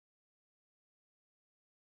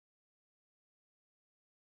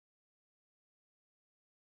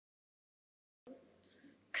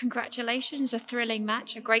Congratulations, a thrilling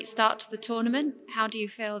match, a great start to the tournament. How do you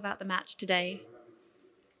feel about the match today?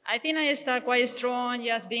 I think I start quite strong,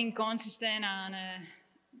 just being consistent and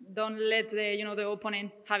don't let the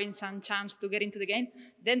opponent having some chance to get into the game.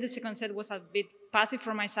 Then the second set was a bit passive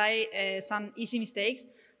from my side, some easy mistakes.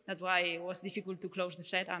 That's why it was difficult to close the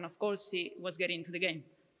set, and of course she was getting into the game.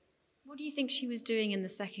 What do you think she was doing in the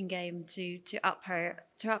second game to up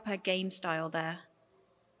her game style there?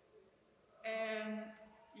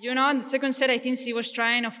 In the second set, I think she was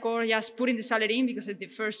trying, of course, just putting the salad in, because at the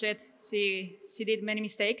first set she did many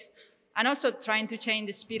mistakes, and also trying to change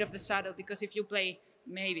the speed of the saddle, because if you play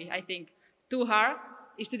maybe, I think, too hard,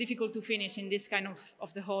 it's too difficult to finish in this kind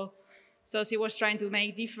of the hole. So she was trying to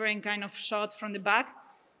make different kind of shots from the back.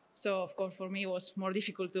 So, of course, for me, it was more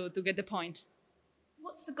difficult to get the point.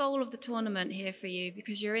 What's the goal of the tournament here for you?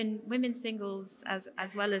 Because you're in women's singles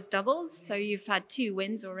as well as doubles, so you've had 2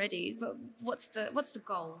 wins already. But what's the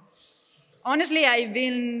goal? Honestly, I've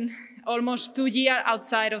been almost 2 years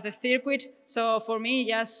outside of the circuit. So for me,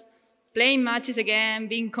 just playing matches again,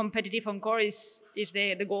 being competitive on court is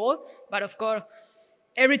the goal. But of course,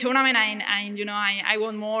 every tournament, I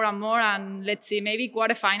want more and more. And let's see, maybe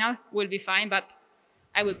quarterfinal will be fine. But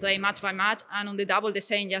I will play match by match, and on the double the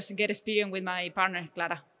same, just get experience with my partner,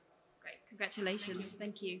 Clara. Great, congratulations.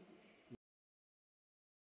 Thank you.